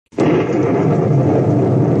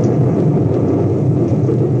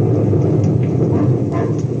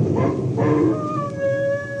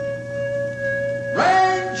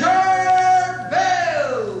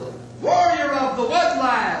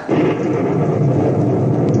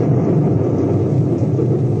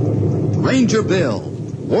Ranger Bill,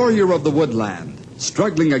 warrior of the woodland,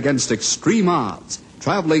 struggling against extreme odds,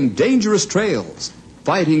 traveling dangerous trails,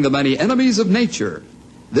 fighting the many enemies of nature.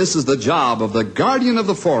 This is the job of the guardian of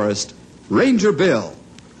the forest, Ranger Bill.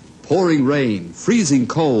 Pouring rain, freezing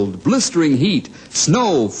cold, blistering heat,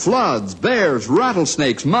 snow, floods, bears,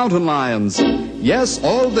 rattlesnakes, mountain lions. Yes,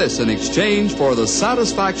 all this in exchange for the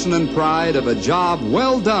satisfaction and pride of a job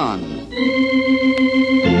well done.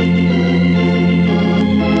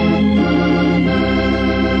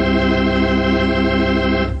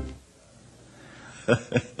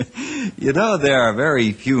 You know, there are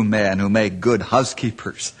very few men who make good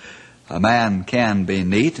housekeepers. A man can be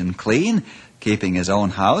neat and clean, keeping his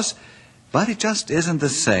own house, but it just isn't the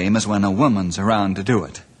same as when a woman's around to do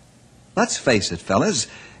it. Let's face it, fellas,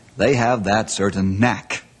 they have that certain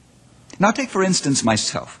knack. Now take, for instance,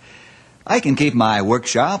 myself. I can keep my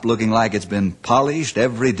workshop looking like it's been polished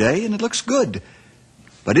every day, and it looks good.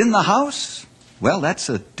 But in the house, well, that's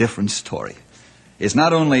a different story. It's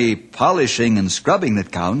not only polishing and scrubbing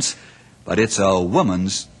that counts, but it's a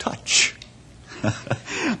woman's touch.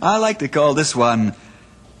 I like to call this one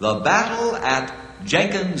The Battle at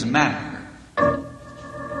Jenkins Manor.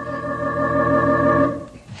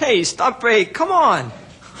 Hey, Stumpy, come on.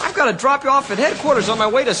 I've got to drop you off at headquarters on my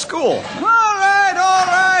way to school. All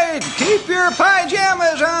right. Keep your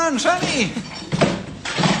pajamas on, Sonny.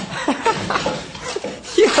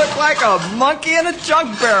 You look like a monkey in a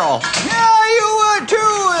junk barrel. Yeah, you would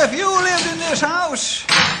too if you lived in this house.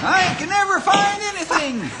 I can never find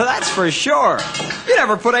anything. That's for sure. You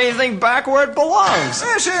never put anything back where it belongs.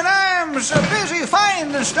 Listen, I'm so busy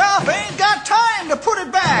finding the stuff, I ain't got time to put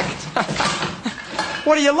it back.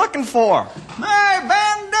 What are you looking for? My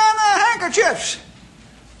bandana handkerchiefs.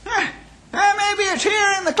 Maybe it's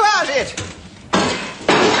here in the closet.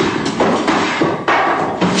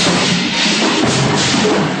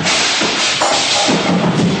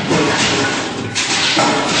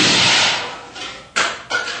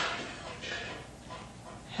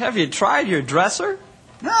 Have you tried your dresser?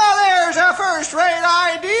 Now there's a first-rate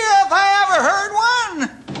idea if I ever heard one.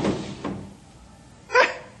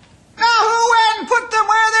 Now who went and put them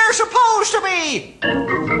where they're supposed to be?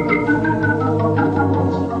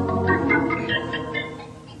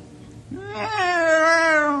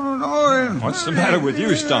 What's the matter with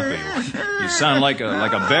you, Stumpy? You sound like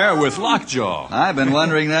a bear with lockjaw. I've been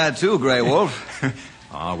wondering that too, Grey Wolf.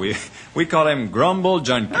 We call him Grumble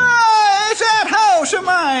Jenkins. It's that house of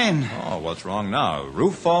mine. Oh, what's wrong now?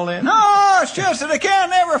 Roof fall in? No, it's just that I can't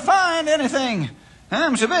ever find anything.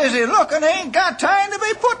 I'm so busy looking, I ain't got time to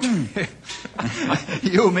be putting.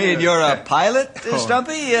 You mean you're a pilot,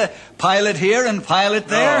 Stumpy? Pilot here and pilot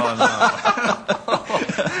there? No.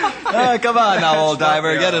 Come on now, old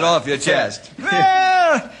diver, get it off your chest.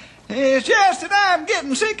 Well, it's just that I'm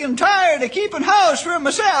getting sick and tired of keeping house for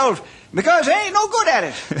myself because I ain't no good at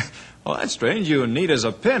it. Well, that's strange. You neat as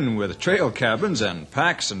a pin with trail cabins and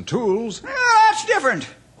packs and tools. Well, that's different.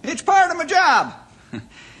 It's part of my job.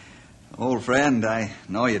 Old friend, I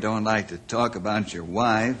know you don't like to talk about your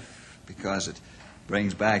wife because it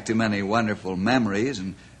brings back too many wonderful memories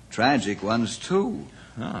and tragic ones, too.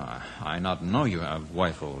 Ah, I not know you have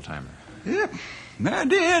wife, old-timer. Yep, I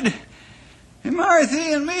did. And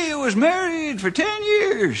Marthy and me was married for 10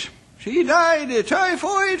 years. She died of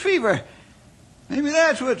typhoid fever. Maybe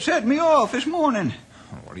that's what set me off this morning.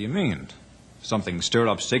 What do you mean? Something stirred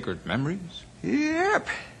up sacred memories? Yep.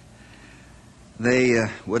 They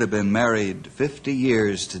would have been married 50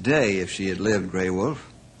 years today if she had lived, Grey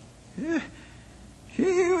Wolf. Yeah. She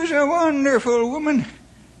was a wonderful woman.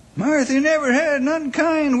 Marthy never had an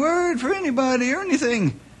unkind word for anybody or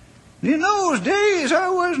anything. In those days, I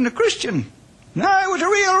wasn't a Christian. I was a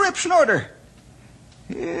real rip snorter.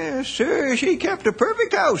 Yes, sir, she kept a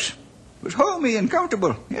perfect house. It was homey and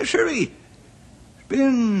comfortable. Yes, sirree. It's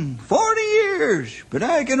been 40 years, but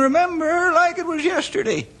I can remember her like it was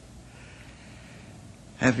yesterday.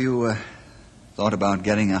 Have you thought about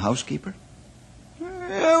getting a housekeeper?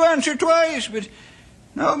 Once or twice, but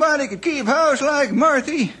nobody could keep house like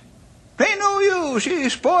Marthy. Ain't no use. She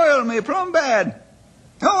spoiled me plumb bad.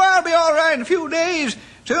 Oh, I'll be all right in a few days,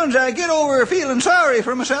 soon as I get over feeling sorry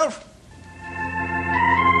for myself.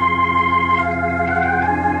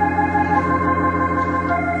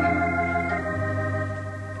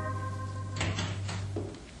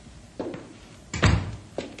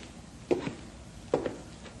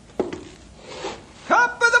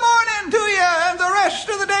 Top of the morning to you, and the rest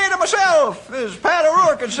of the day to myself, as Pat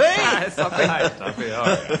O'Rourke would say. Hi, Stumpy, all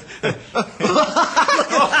right.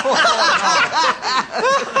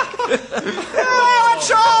 Oh,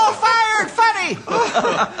 it's all fired funny.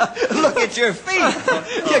 Look at your feet.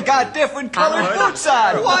 You got different colored boots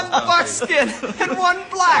on. One buckskin and one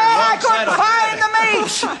black. I couldn't find the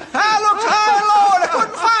mates. I looked high and low and I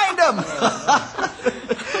couldn't find them.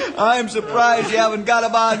 I'm surprised you haven't got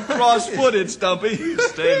them on cross-footed, Stumpy.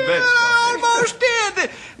 Stay in bed. I almost did,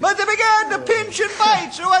 but they began to pinch and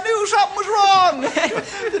bite, so I knew something was wrong.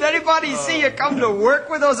 Did anybody see you come to work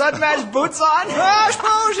with those unmatched boots on? I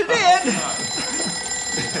suppose it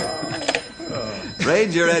did.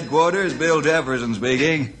 Ranger headquarters, Bill Jefferson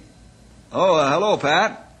speaking. Oh, hello,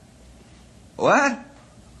 Pat. What?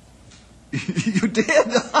 You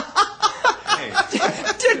did?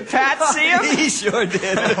 Did Pat see him? He sure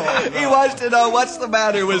did. He wants to know what's the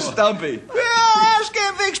matter with Stumpy. Well, ask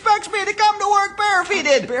him if he expects me to come to work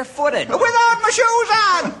barefooted. Barefooted. Without my shoes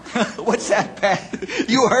on. What's that, Pat?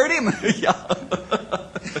 You heard him? Yeah.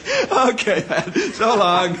 Okay, Pat. So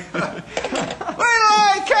long. When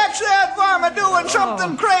I catch that varmint doing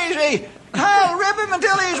something crazy, I'll rip him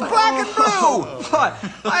until he's black and blue. What?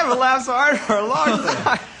 I haven't laughed so hard for a long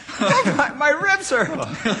time. My ribs hurt.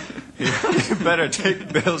 You better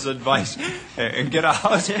take Bill's advice and get a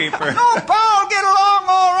housekeeper. No, Paul, get along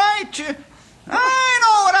all right. I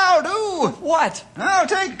know what I'll do. What? I'll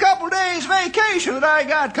take a couple days vacation that I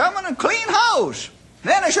got coming and clean house.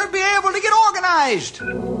 Then I should be able to get organized.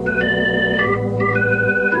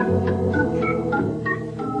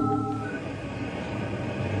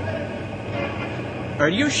 Are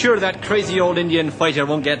you sure that crazy old Indian fighter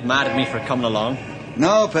won't get mad at me for coming along?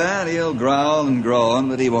 No, Pat, he'll growl and groan,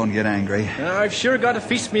 but he won't get angry. I've sure got to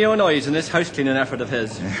feast my own eyes in this house cleaning effort of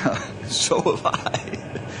his. Yeah, so have I.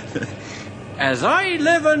 As I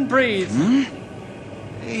live and breathe.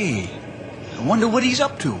 Hey, I wonder what he's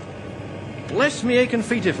up to. Bless me aching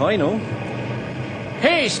feet if I know.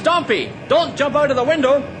 Hey, Stompy, don't jump out of the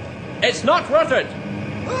window. It's not worth it.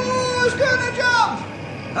 Who's gonna jump?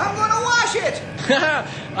 I'm gonna wash it.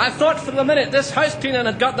 I thought for the minute this house cleaning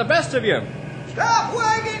had got the best of you. Stop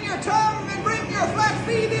wagging your tongue and bring your flat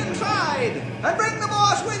feet inside. And bring the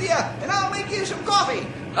boss with you, and I'll make you some coffee.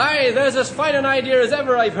 Aye, there's as fine an idea as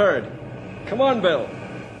ever I've heard. Come on, Bill.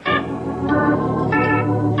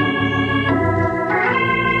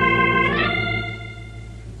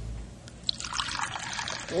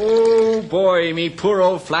 Oh, boy, me poor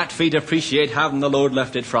old flat feet appreciate having the load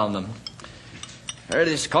lifted from them.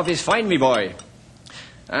 This coffee's fine, me boy.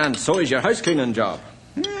 And so is your house cleaning job.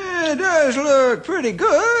 It does look pretty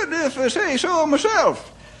good, if I say so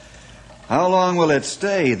myself. How long will it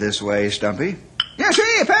stay this way, Stumpy? You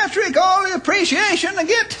see, Patrick, all the appreciation I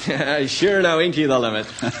get. Sure now, ain't you the limit?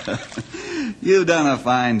 You've done a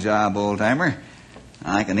fine job, old-timer.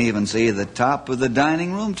 I can even see the top of the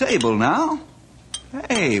dining room table now.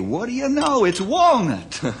 Hey, what do you know? It's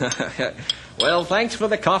walnut. Well, thanks for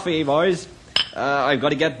the coffee, boys. I've got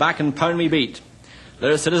to get back and pound me beat.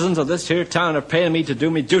 The citizens of this here town are paying me to do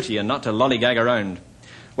me duty and not to lollygag around.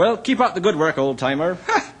 Well, keep up the good work, old-timer.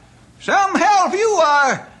 Some help you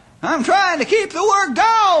are. I'm trying to keep the work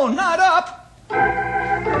down, not up.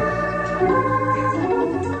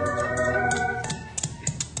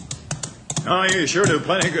 Oh, you sure do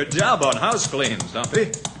plenty good job on house clean,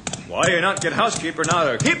 Stumpy. Why you not get housekeeper now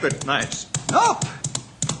to keep it nice? Nope.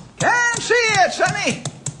 Can't see it, sonny.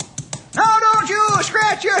 Now don't you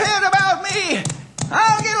scratch your head about me.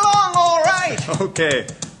 I'll get along all right. Okay,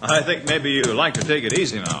 I think maybe you like to take it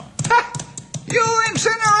easy now. You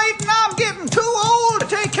incinerating I'm getting too old to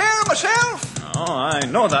take care of myself? Oh, I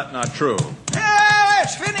know that's not true.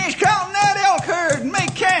 Let's finish counting that elk herd and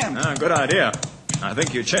make camp. Good idea. I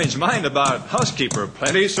think you change mind about housekeeper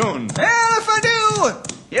plenty soon. Well, if I do,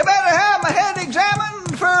 you better have my head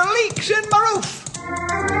examined for leaks in my roof.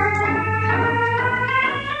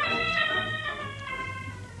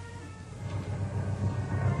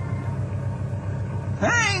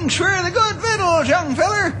 Thanks for the good victuals, young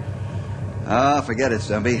feller. Ah, forget it,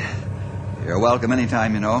 Stumpy. You're welcome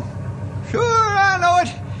anytime, you know. Sure, I know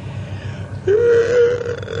it.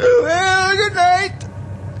 Well, good night.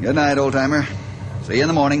 Good night, old-timer. See you in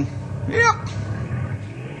the morning. Yep.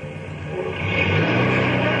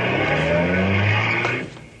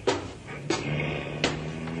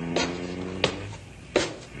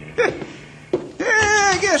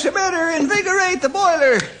 I guess I better invigorate the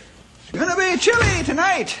boiler. It's gonna be chilly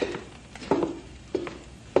tonight.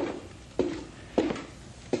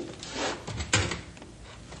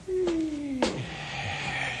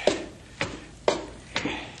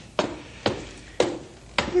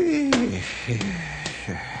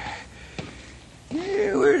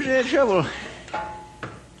 Where's that shovel?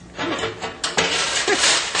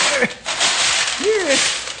 Here.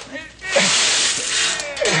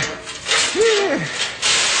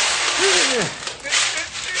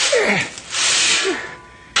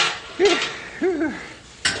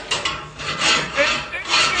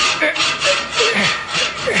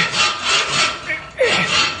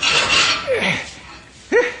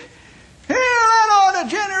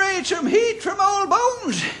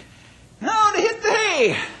 bones. Now to hit the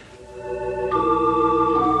hay.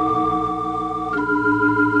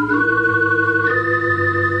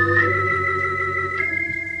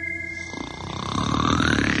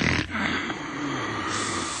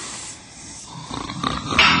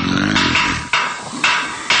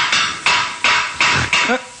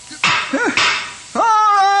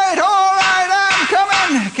 All right, I'm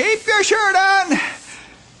coming. Keep your shirt on.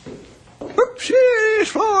 Oops, this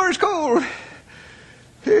floor is cold.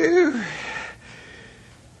 Yeah,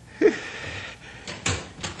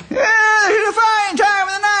 this is a fine time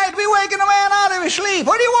of the night to be waking a man out of his sleep.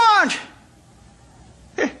 What do you want?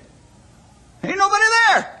 Ain't nobody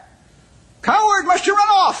there. Coward must have run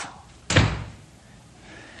off.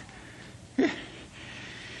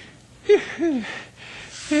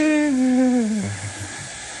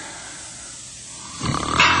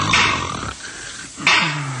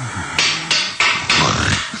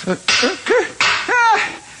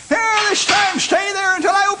 This time stay there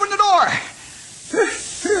until I open the door.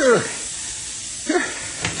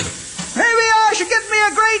 Maybe I should get me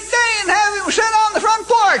a Great Dane and have him sit on the front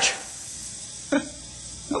porch.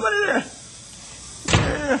 Nobody there.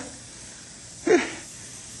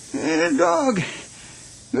 Dog.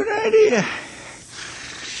 Good idea.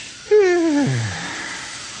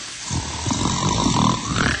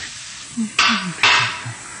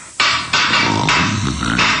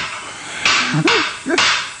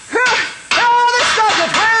 This does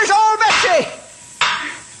it. Where's old Betsy?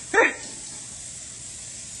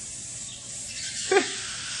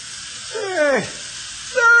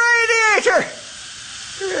 The radiator.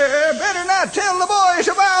 Better not tell the boys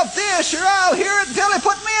about this, or I'll hear it until they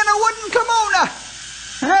put me in a wooden kimono.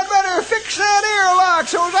 I'd better fix that airlock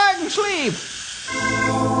so as I can sleep.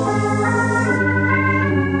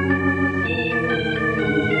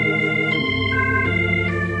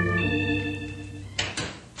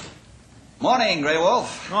 Morning, Grey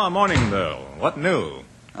Wolf. Oh, morning, Bill. What new?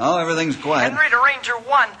 Oh, everything's quiet. Henry to Ranger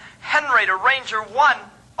 1. Henry to Ranger 1.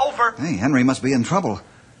 Over. Hey, Henry must be in trouble.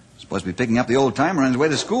 Supposed to be picking up the old-timer on his way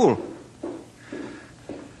to school.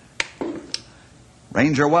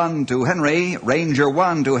 Ranger 1 to Henry. Ranger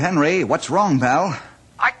 1 to Henry. What's wrong, pal?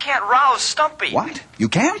 I can't rouse Stumpy. What? You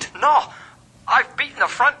can't? No. I've beaten the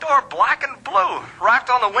front door black and blue. Racked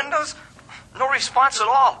on the windows. No response at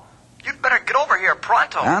all. You'd better get over here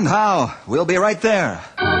pronto. And how? We'll be right there.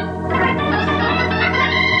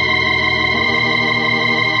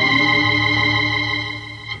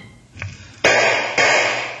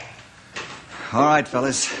 All right,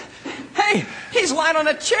 fellas. Hey, he's lying on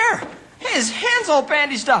a chair. His hands all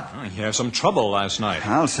bandaged up. Oh, he had some trouble last night.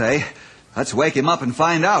 I'll say. Let's wake him up and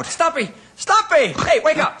find out. Stumpy! Stumpy! Hey,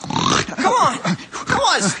 wake up! Come on! Come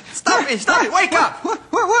on! Stumpy! Stumpy, wake up!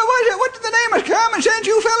 What did the name of common sense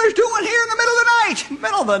you fellers doing here in the middle of the night?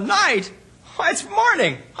 Middle of the night? Why, it's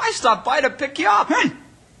morning. I stopped by to pick you up.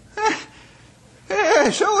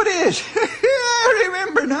 So it is. I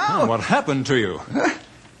remember now. Oh, what happened to you?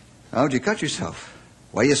 How'd you cut yourself?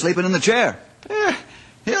 Why are you sleeping in the chair? You'll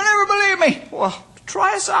never believe me. Well,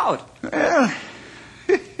 try us out. Well,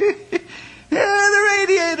 the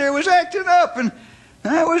radiator was acting up, and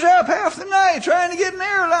I was up half the night trying to get an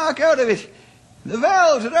airlock out of it. The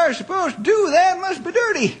valves that are supposed to do that must be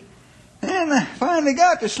dirty. And I finally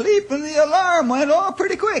got to sleep, and the alarm went off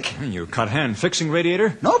pretty quick. You cut hand fixing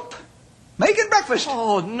radiator? Nope. Making breakfast.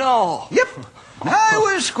 Oh, no. Yep. I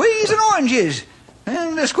was squeezing oranges,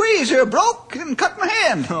 and the squeezer broke and cut my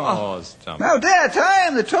hand. Oh, stop. About that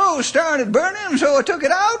time, the toast started burning, so I took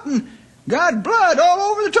it out and got blood all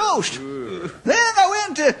over the toast. Then I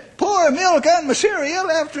went to pour milk on my cereal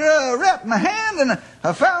after I wrapped my hand, and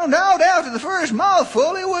I found out after the first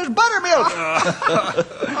mouthful it was buttermilk.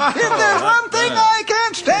 If there's one thing I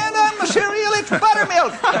can't stand on my cereal, it's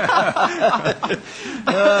buttermilk.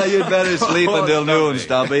 You'd better sleep until noon,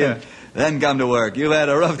 Stumpy, and then come to work. You've had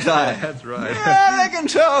a rough time. That's right. I reckon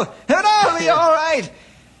so, and I'll be all right.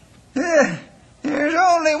 There's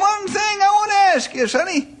only one thing I want to ask you,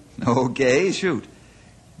 Sonny. Okay, shoot.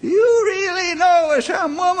 Do you really know of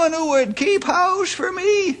some woman who would keep house for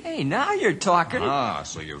me? Hey, now you're talking. Ah,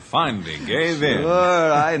 so you finally gave in.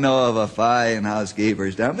 Sure, I know of a fine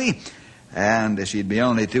housekeeper, Stumpy. And she'd be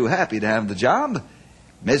only too happy to have the job.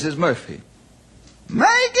 Mrs. Murphy.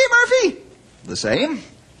 Maggie Murphy? The same.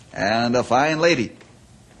 And a fine lady.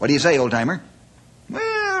 What do you say, old-timer?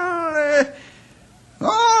 Well, all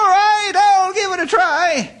right, I'll give it a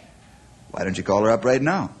try. Why don't you call her up right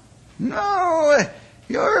now? No,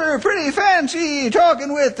 you're pretty fancy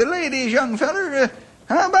talking with the ladies, young feller.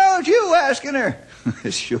 How about you asking her?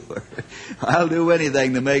 Sure. I'll do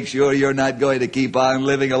anything to make sure you're not going to keep on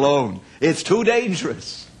living alone. It's too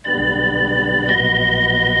dangerous.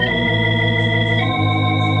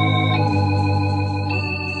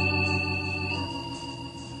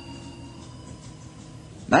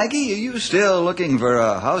 Maggie, are you still looking for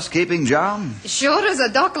a housekeeping job? Sure as a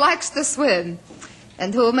duck likes to swim.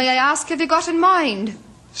 And who, may I ask, have you got in mind?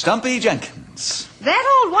 Stumpy Jenkins.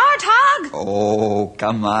 That old warthog? Oh,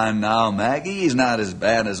 come on now, Maggie. He's not as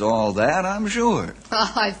bad as all that, I'm sure.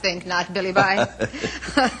 Oh, I think not, Billy Boy.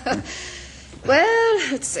 Well,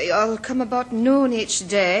 let's see. I'll come about noon each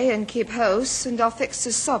day and keep house, and I'll fix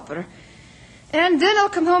his supper. And then I'll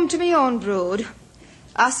come home to me own brood.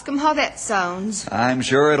 Ask him how that sounds. I'm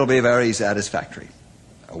sure it'll be very satisfactory.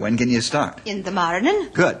 When can you start? In the morning.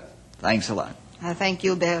 Good. Thanks a lot. Thank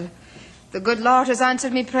you, Bill. The good Lord has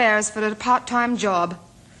answered me prayers for a part-time job.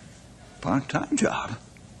 Part-time job?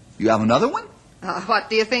 You have another one? What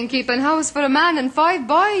do you think keeping house for a man and 5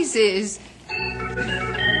 boys is?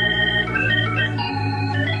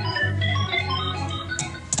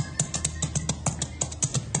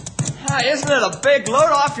 Isn't it a big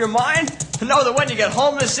load off your mind to know that when you get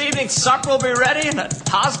home this evening, supper will be ready and the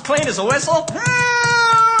house clean as a whistle?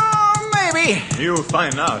 Maybe. You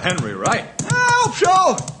find out Henry right. I hope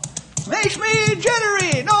so. Makes me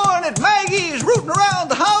jittery knowing that Maggie's rooting around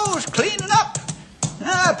the house cleaning up.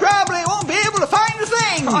 I probably won't be able to find a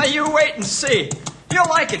thing. Oh, you wait and see. You'll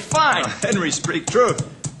like it fine. Henry speak truth.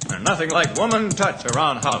 There's nothing like woman touch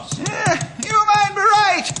around house. You might be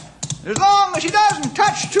right. As long as she doesn't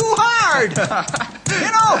touch too hard.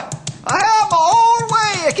 I have my own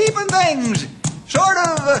way of keeping things. Sort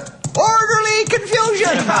of orderly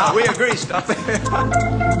confusion. We agree, Stumpy.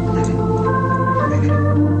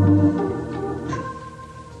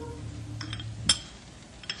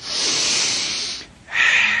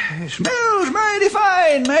 It smells mighty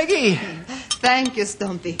fine, Maggie. Thank you,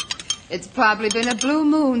 Stumpy. It's probably been a blue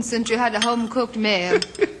moon since you had a home-cooked meal.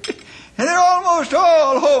 And they're almost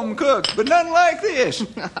all home-cooked, but none like this.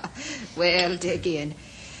 Well, dig in.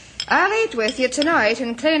 I'll eat with you tonight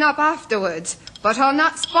and clean up afterwards, but I'll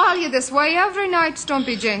not spoil you this way every night,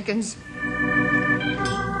 Stumpy Jenkins.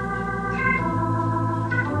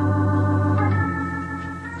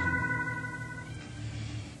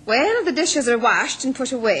 Well, the dishes are washed and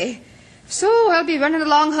put away, so I'll be running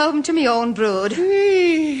along home to me own brood.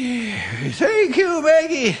 Thank you,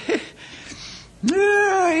 Maggie.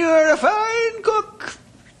 You're a fine cook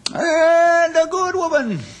and a good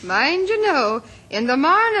woman. Mind you know, in the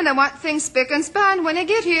morning I want things spick and span when I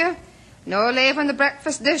get here. No leaving the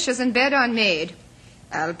breakfast dishes in bed unmade.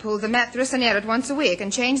 I'll pull the mattress and air it once a week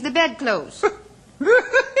and change the bedclothes.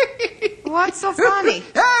 What's so funny?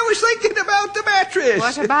 I was thinking about the mattress.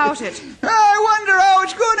 What about it? I wonder how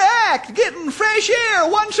it's going to act, getting fresh air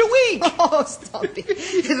once a week. Oh, Stumpy,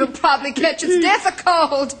 it'll probably catch its death a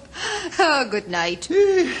cold. Oh, good night.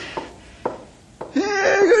 Good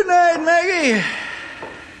night, Maggie.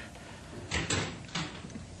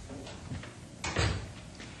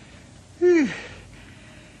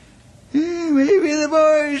 Maybe the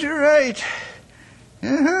boys are right.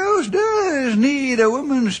 The house does need a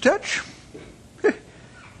woman's touch. If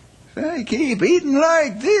I keep eating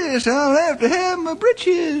like this, I'll have to have my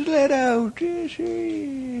britches let out.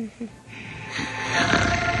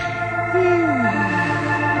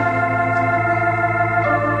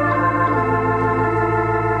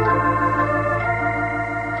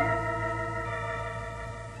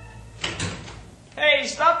 Hey,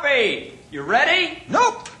 Stumpy, you ready?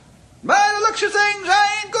 Nope. By the looks of things,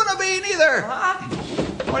 I ain't gonna be neither. Huh?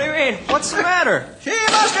 What do you mean? What's the matter? She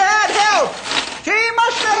must have had help. She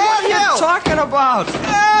must have What had are you help. talking about?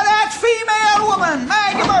 That female woman,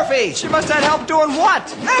 Maggie Murphy. She must have help doing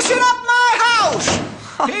what? Messing up my house.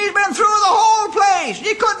 She's been through the whole place.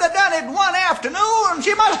 She couldn't have done it in one afternoon.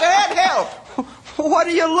 She must have had help. What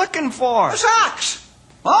are you looking for? Socks.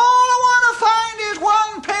 All I want to find is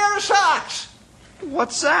one pair of socks.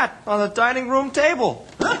 What's that on the dining room table?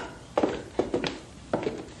 Huh?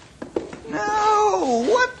 No,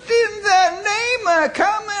 what in the name of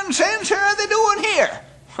common sense are they doing here?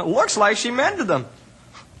 It looks like she mended them.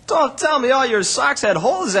 Don't tell me all your socks had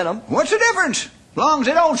holes in them. What's the difference? As long as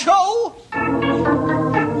they don't show.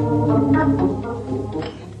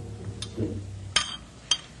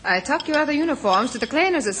 I took your other uniforms to the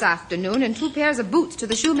cleaners this afternoon and 2 pairs of boots to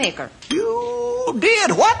the shoemaker. You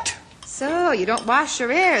did what? So, you don't wash your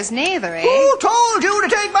ears neither, eh? Who told you to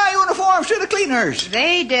take my uniforms to the cleaners?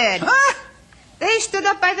 They did. Huh? They stood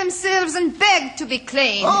up by themselves and begged to be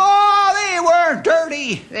cleaned. Oh, they weren't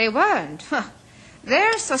dirty. They weren't.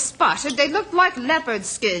 They're so spotted they looked like leopard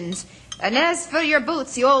skins. And as for your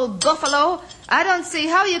boots, you old buffalo, I don't see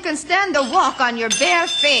how you can stand to walk on your bare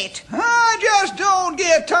feet. I just don't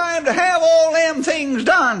get time to have all them things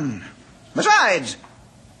done. Besides,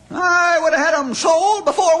 I would have had 'em sold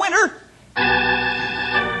before winter.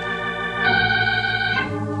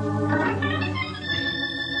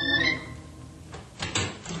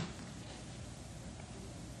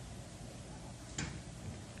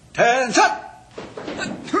 Attention!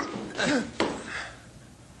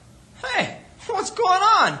 Hey, what's going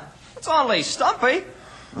on? It's only Stumpy.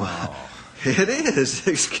 Well, it is.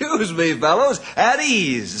 Excuse me, fellows. At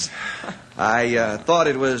ease. I thought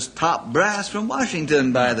it was top brass from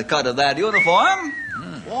Washington by the cut of that uniform.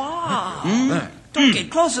 Wow. Don't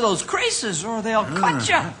get close to those creases or they'll cut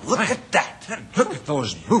you. Look at that. Look at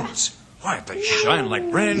those boots. Why, they shine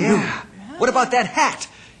like brand new. Yeah. What about that hat?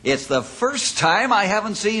 It's the first time I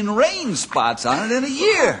haven't seen rain spots on it in a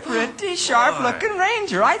year. Pretty sharp-looking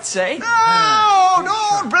ranger, I'd say. No,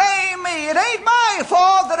 don't blame me. It ain't my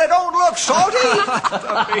fault that I don't look salty.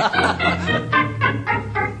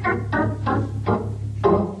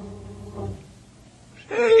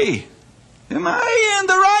 Hey, am I in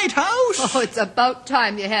the right house? Oh, it's about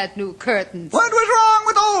time you had new curtains. What was wrong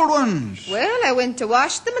with old ones? Well, I went to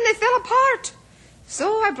wash them and they fell apart.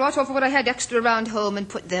 So I brought over what I had extra around home and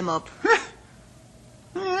put them up.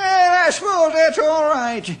 Well, I suppose that's all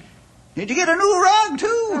right. Did you get a new rug,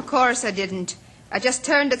 too? Of course I didn't. I just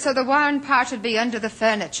turned it so the worn part would be under the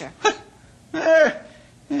furniture. Kind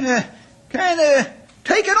of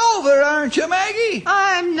taking over, aren't you, Maggie?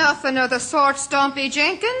 I'm nothing of the sort, Stumpy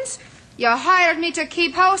Jenkins. You hired me to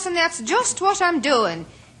keep house, and that's just what I'm doing.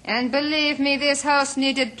 And believe me, this house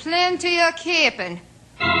needed plenty of keeping.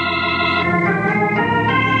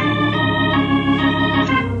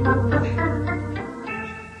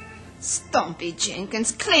 Stumpy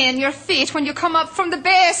Jenkins, clean your feet when you come up from the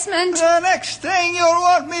basement. The next thing you'll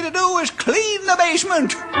want me to do is clean the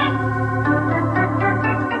basement.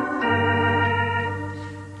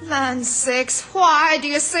 Land sakes, why do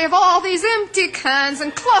you save all these empty cans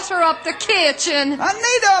and clutter up the kitchen? I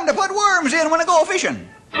need them to put worms in when I go fishing.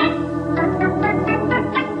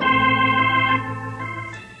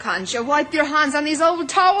 Can't you wipe your hands on these old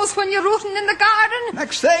towels when you're rooting in the garden?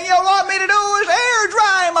 Next thing you'll want me to do is air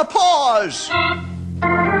dry my paws.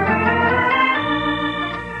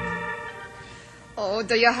 Oh,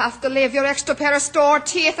 do you have to leave your extra pair of store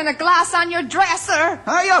teeth and a glass on your dresser?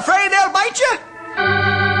 Are you afraid they'll bite you?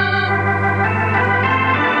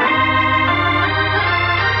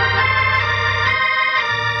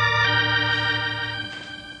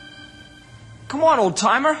 Come on,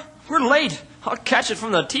 old-timer. We're late. I'll catch it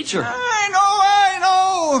from the teacher. I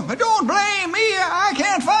know. But don't blame me. I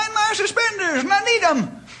can't find my suspenders, and I need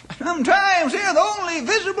them. Sometimes they're the only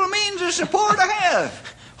visible means of support I have.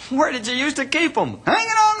 Where did you used to keep them? Hanging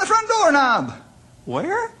on the front doorknob.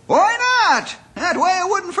 Where? Why not? That way I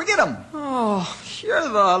wouldn't forget them. Oh, you're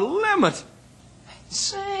the limit.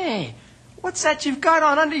 Say, what's that you've got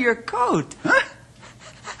on under your coat? Huh?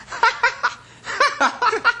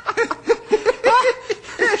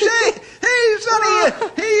 Hey, Sonny,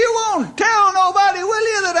 you won't tell nobody, will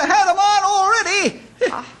you, that I had them on already?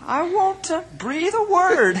 I won't breathe a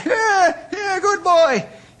word. Yeah, good boy.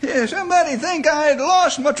 Somebody think I'd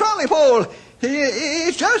lost my trolley pole.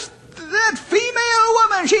 It's just that female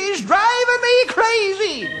woman. She's driving me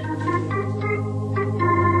crazy.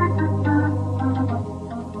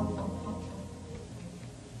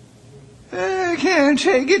 I can't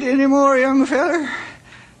take it anymore, young feller.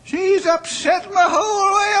 She's upset my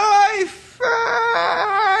whole way of life.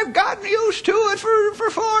 I've gotten used to it for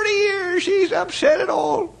 40 years. She's upset it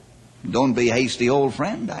all. Don't be hasty, old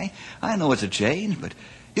friend. I know it's a change, but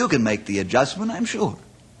you can make the adjustment, I'm sure.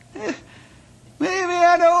 Maybe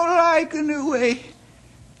I don't like the new way.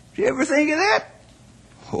 Did you ever think of that?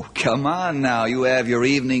 Oh, come on now. You have your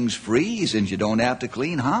evenings free since you don't have to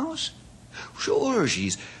clean house. Sure,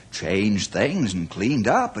 she's changed things and cleaned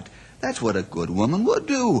up, but that's what a good woman would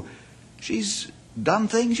do. She's done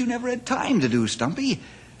things you never had time to do, Stumpy.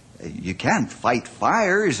 You can't fight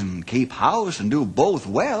fires and keep house and do both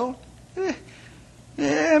well.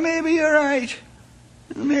 Yeah, maybe you're right.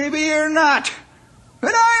 Maybe you're not.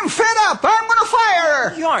 But I'm fed up. I'm going to fire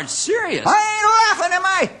her. You aren't serious. I ain't laughing, am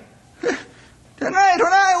I? Tonight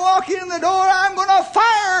when I walk in the door, I'm going to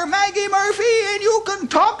fire Maggie Murphy, and you can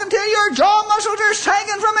talk until your jaw muscles are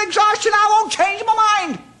sagging from exhaustion. I won't change my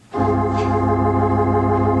mind.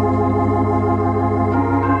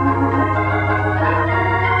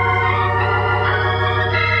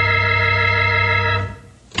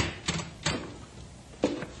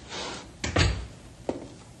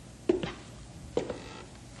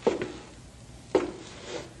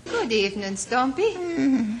 Morning, Stumpy.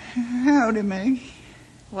 Howdy, Meg.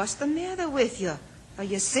 What's the matter with you? Are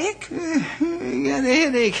you sick? I got a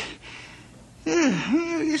headache.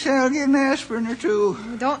 I guess I'll get an aspirin or two.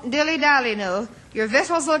 Don't dilly-dally, no. Your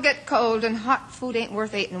vitals will get cold, and hot food ain't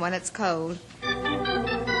worth eating when it's cold.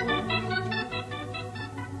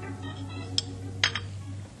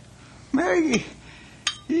 Maggie,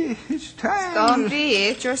 it's time. Stumpy,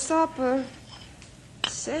 eat your supper.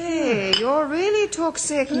 Say, you're really took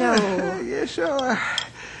sick now. I guess so.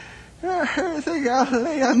 I think I'll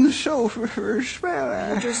lay on the sofa for a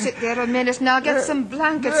spell. Just sit there a minute and I'll get some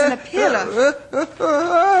blankets and a pillow.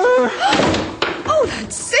 Oh,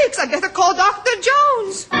 Lord sakes, I'd better call Dr.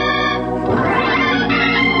 Jones.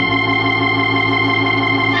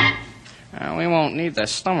 We won't need the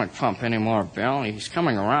stomach pump anymore, Bill. He's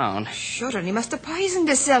coming around. Sure, and he must have poisoned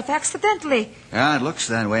himself accidentally. Yeah, it looks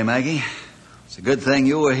that way, Maggie. It's a good thing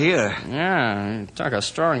you were here. Yeah, he took a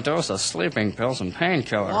strong dose of sleeping pills and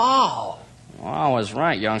painkiller. Wow. Well, I was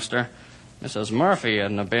right, youngster. Mrs. Murphy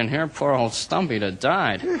hadn't have been here, poor old Stumpy'd have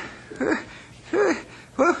died. What's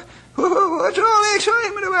all the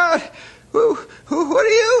excitement about? What are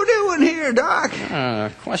you doing here, Doc?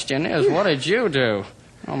 The question is, what did you do?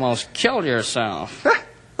 Almost killed yourself.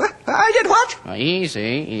 I did what?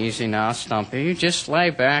 Easy now, Stumpy. You just lay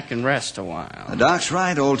back and rest a while. The doc's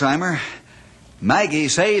right, old-timer. Maggie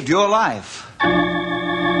saved your life.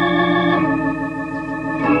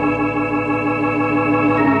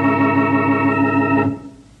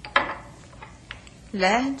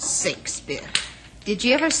 Land sakes, Bill. Did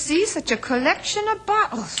you ever see such a collection of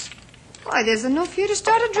bottles? Why, there's enough here to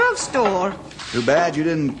start a drugstore. Too bad you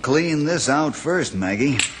didn't clean this out first,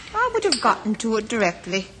 Maggie. I would have gotten to it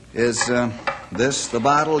directly. Is this the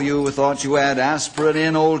bottle you thought you had aspirin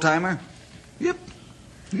in, old-timer? Yep.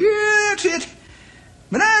 Yeah, that's it.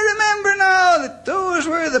 But I remember now that those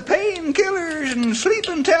were the painkillers and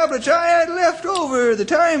sleeping tablets I had left over the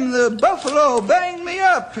time the buffalo banged me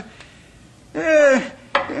up.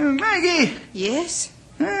 Maggie. Yes?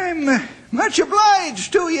 I'm much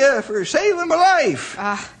obliged to you for saving my life.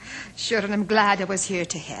 Sure, and I'm glad I was here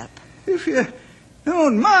to help. If you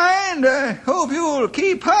don't mind, I hope you'll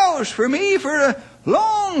keep house for me for a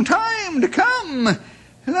long time to come.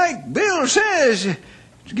 Like Bill says,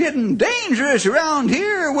 it's getting dangerous around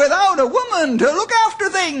here without a woman to look after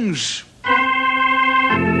things.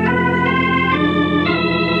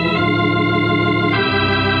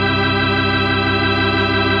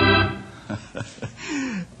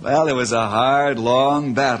 Well, it was a hard,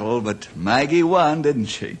 long battle, but Maggie won, didn't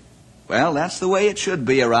she? Well, that's the way it should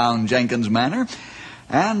be around Jenkins Manor.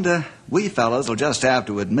 And we fellows will just have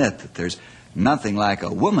to admit that there's nothing like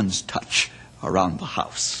a woman's touch around the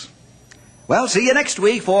house. Well, see you next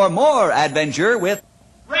week for more adventure with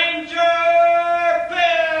Ranger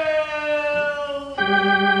Bill!